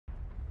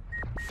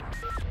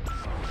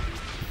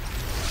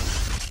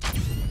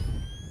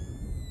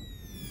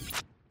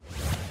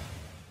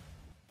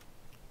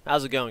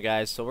How's it going,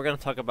 guys? So we're going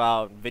to talk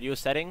about video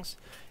settings,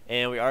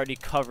 and we already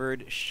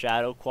covered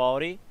shadow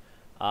quality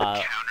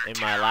in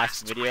my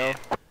last video.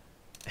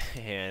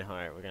 And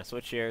alright, we're going to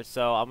switch here.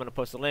 So I'm going to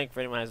post a link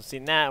for anyone who hasn't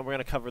seen that, and we're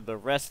going to cover the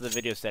rest of the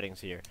video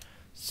settings here.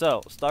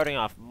 So starting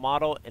off,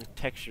 model and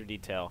texture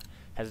detail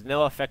has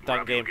no effect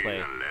on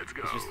gameplay. It's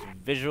just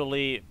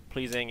visually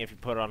pleasing if you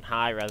put it on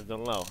high rather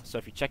than low. So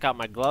if you check out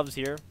my gloves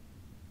here,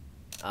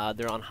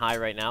 they're on high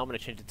right now. I'm going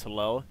to change it to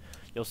low.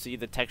 You'll see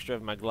the texture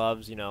of my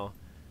gloves, you know,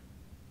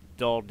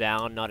 dulled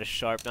down, not as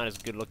sharp, not as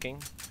good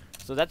looking.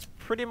 So that's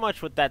pretty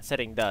much what that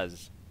setting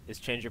does, is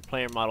change your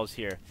player models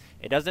here.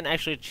 It doesn't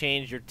actually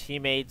change your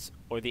teammates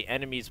or the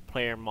enemy's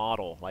player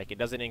model. Like, it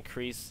doesn't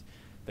increase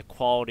the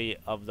quality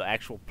of the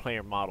actual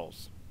player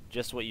models,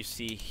 just what you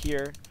see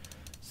here.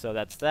 So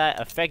that's that.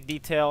 Effect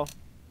detail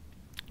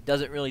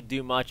doesn't really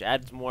do much,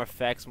 adds more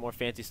effects, more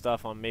fancy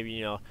stuff on maybe,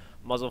 you know,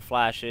 muzzle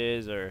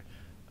flashes or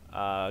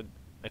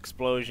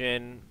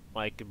explosion,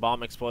 like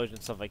bomb explosion,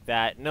 stuff like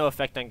that. No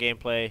effect on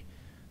gameplay.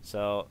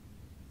 So,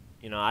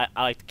 you know, I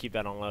like to keep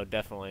that on low,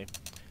 definitely.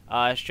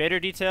 Shader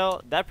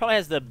detail, that probably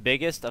has the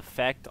biggest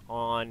effect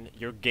on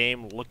your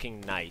game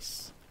looking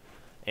nice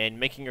and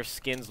making your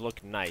skins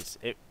look nice.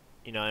 It,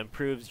 you know,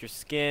 improves your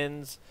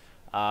skins,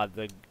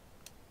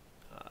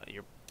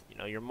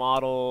 your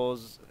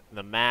models,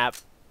 the map.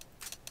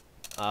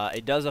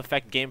 It does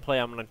affect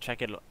gameplay. I'm gonna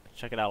check it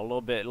out a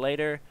little bit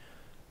later.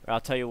 I'll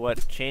tell you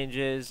what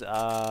changes.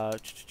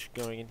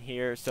 Going in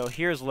here. So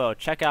here's low.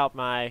 Check out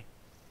my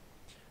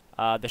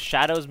the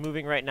shadows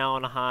moving right now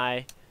on a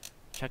high.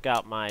 Check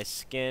out my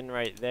skin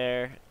right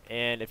there,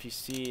 and if you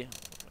see,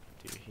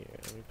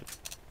 let me put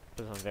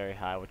this on very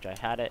high, which I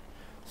had it.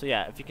 So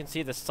yeah, if you can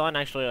see, the sun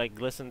actually like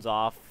glistens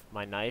off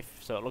my knife,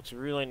 so it looks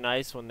really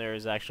nice when there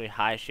is actually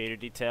high shader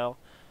detail.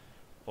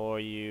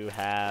 Or you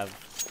have,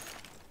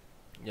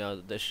 you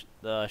know,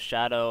 the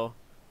shadow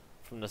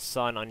from the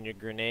sun on your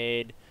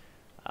grenade.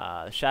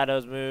 The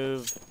shadows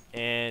move,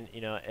 and you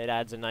know, it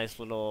adds a nice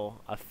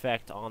little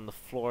effect on the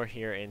floor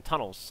here in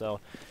tunnels, so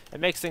it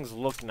makes things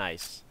look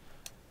nice.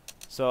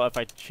 So if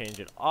I change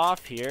it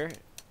off here,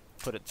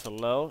 put it to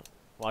low,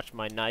 watch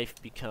my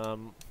knife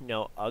become, you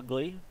know,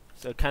 ugly.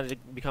 So it kind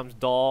of becomes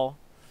dull.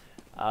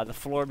 The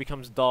floor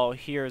becomes dull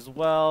here as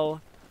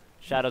well.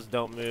 Shadows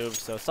don't move,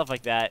 so stuff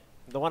like that.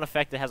 The one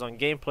effect it has on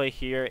gameplay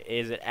here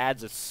is it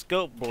adds a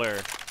scope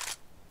blur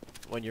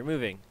when you're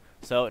moving.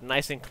 So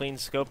nice and clean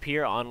scope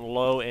here on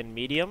low and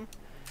medium.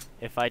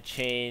 If I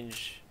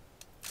change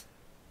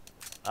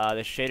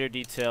the shader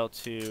detail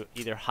to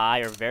either high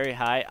or very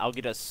high, I'll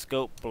get a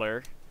scope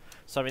blur.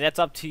 So I mean, that's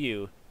up to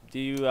you. Do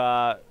you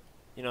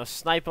you know,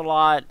 snipe a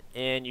lot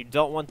and you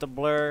don't want the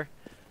blur,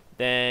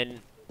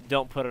 then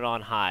don't put it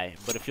on high.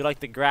 But if you like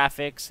the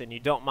graphics and you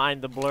don't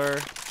mind the blur,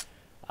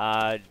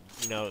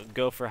 you know,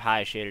 go for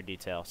high shader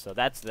detail. So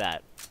that's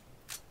that.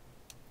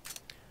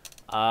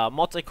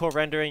 Multi-core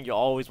rendering, you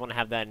always want to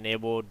have that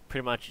enabled.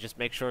 Pretty much just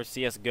make sure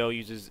CSGO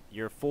uses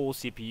your full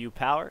CPU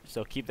power,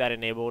 so keep that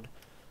enabled.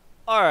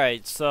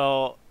 Alright,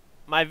 so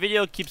my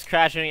video keeps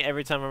crashing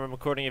every time I'm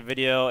recording a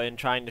video and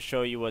trying to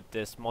show you what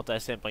this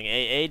multi-sampling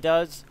AA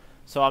does,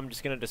 so I'm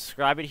just going to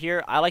describe it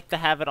here. I like to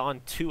have it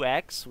on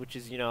 2x, which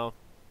is, you know,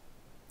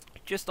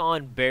 just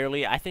on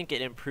barely. I think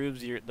it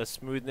improves the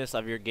smoothness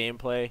of your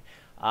gameplay.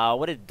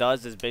 What it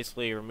does is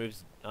basically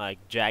removes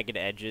like jagged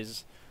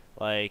edges.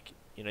 Like,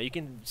 you know, you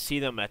can see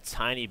them a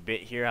tiny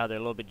bit here, how they're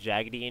a little bit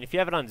jaggedy. And if you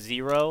have it on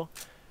 0,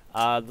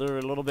 they're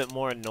a little bit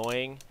more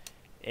annoying.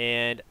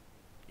 And,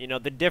 you know,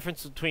 the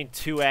difference between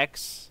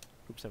 2x...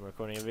 Oops, I'm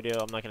recording a video.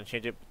 I'm not going to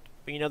change it.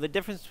 But, you know, the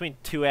difference between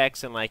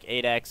 2x and, like,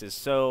 8x is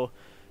so,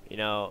 you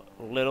know,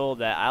 little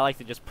that I like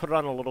to just put it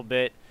on a little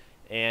bit.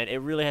 And it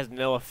really has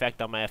no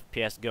effect on my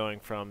FPS going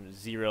from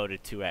 0 to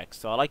 2x.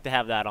 So I like to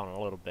have that on a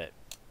little bit.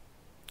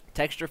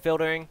 Texture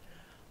filtering.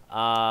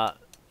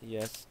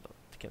 Yes,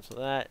 to cancel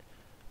that.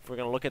 If we're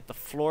gonna look at the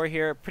floor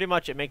here, pretty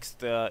much it makes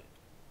the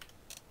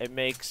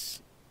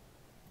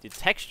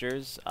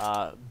textures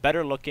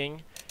better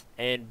looking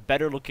and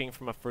better looking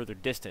from a further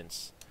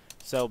distance.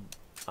 So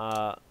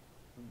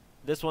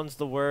this one's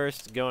the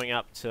worst, going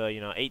up to, you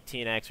know,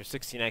 18x or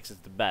 16x is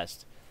the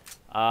best.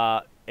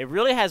 It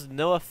really has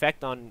no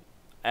effect on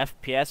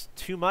FPS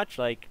too much.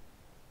 Like,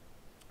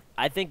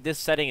 I think this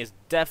setting is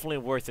definitely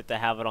worth it to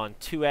have it on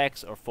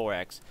 2x or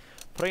 4x.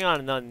 Putting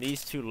on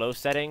these two low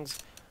settings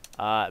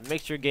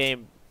makes your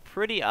game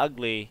pretty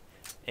ugly,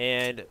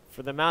 and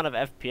for the amount of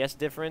FPS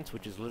difference,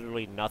 which is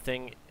literally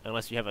nothing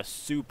unless you have a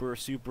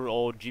super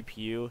old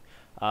GPU,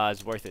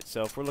 is worth it.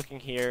 So if we're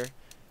looking here,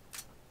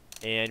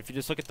 and if you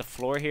just look at the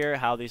floor here,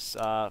 how these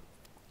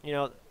you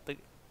know,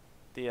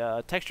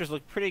 the textures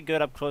look pretty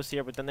good up close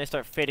here, but then they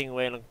start fading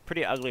away and look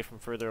pretty ugly from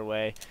further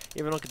away.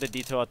 Even look at the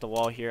detail at the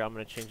wall here. I'm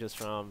going to change this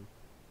from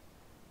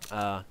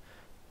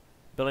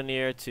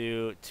bilinear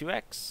to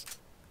 2x.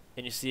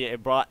 And you see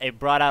it brought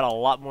out a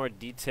lot more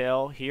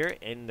detail here,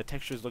 and the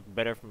textures look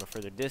better from a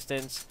further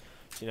distance.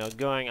 So, you know,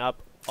 going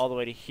up all the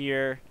way to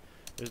here,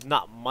 there's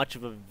not much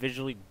of a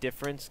visually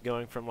difference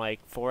going from like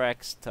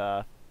 4x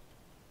to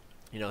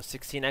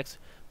 16x,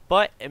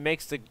 but it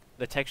makes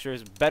the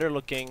textures better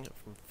looking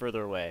from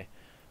further away.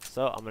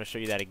 So I'm going to show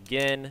you that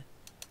again.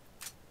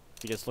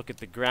 If you just look at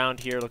the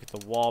ground here, look at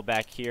the wall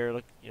back here,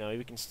 look,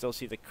 you can still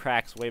see the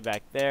cracks way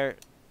back there.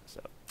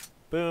 So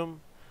boom,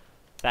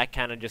 that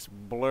kind of just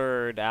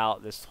blurred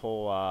out this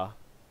whole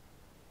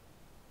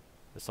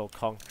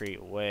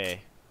concrete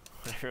way,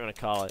 whatever you want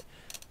to call it.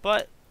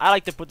 But I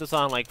like to put this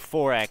on like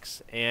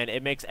 4x, and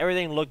it makes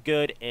everything look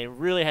good and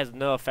really has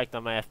no effect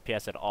on my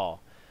FPS at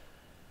all.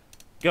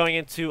 Going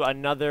into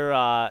another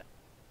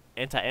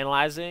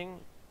anti-aliasing,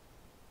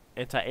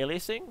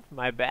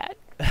 my bad.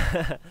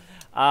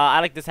 I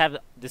like this have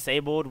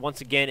disabled. Once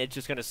again, it's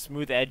just going to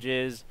smooth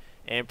edges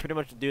and pretty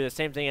much do the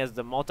same thing as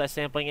the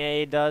multi-sampling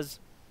AA does.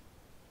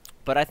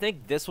 But I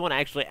think this one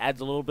actually adds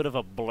a little bit of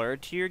a blur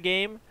to your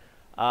game,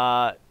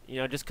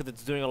 just because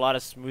it's doing a lot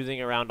of smoothing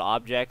around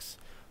objects.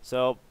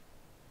 So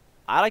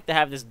I like to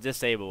have this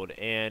disabled,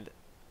 and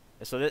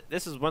so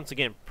this is once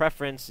again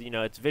preference.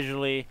 It's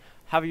visually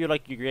however you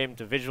like your game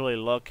to visually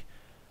look.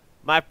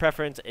 My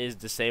preference is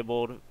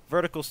disabled.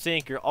 Vertical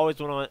sync, you're always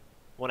want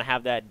to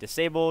have that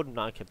disabled. I'm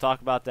not going to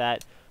talk about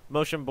that.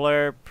 Motion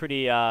blur,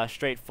 pretty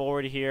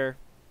straightforward here.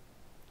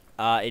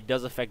 It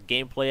does affect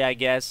gameplay, I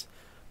guess,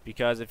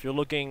 because if you're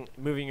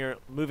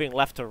moving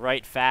left to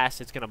right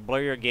fast, it's going to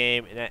blur your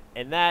game,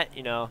 and that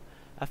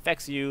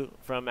affects you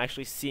from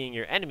actually seeing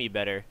your enemy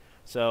better.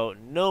 So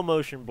no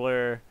motion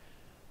blur,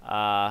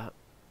 and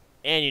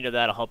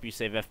that'll help you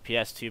save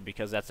FPS too,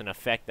 because that's an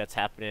effect that's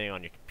happening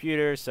on your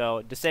computer.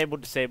 So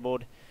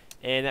disabled,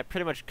 and that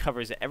pretty much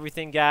covers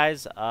everything,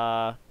 guys. If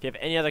you have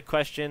any other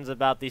questions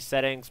about these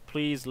settings,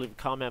 please leave a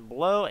comment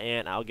below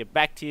and I'll get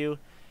back to you.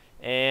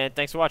 And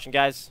thanks for watching,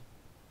 guys.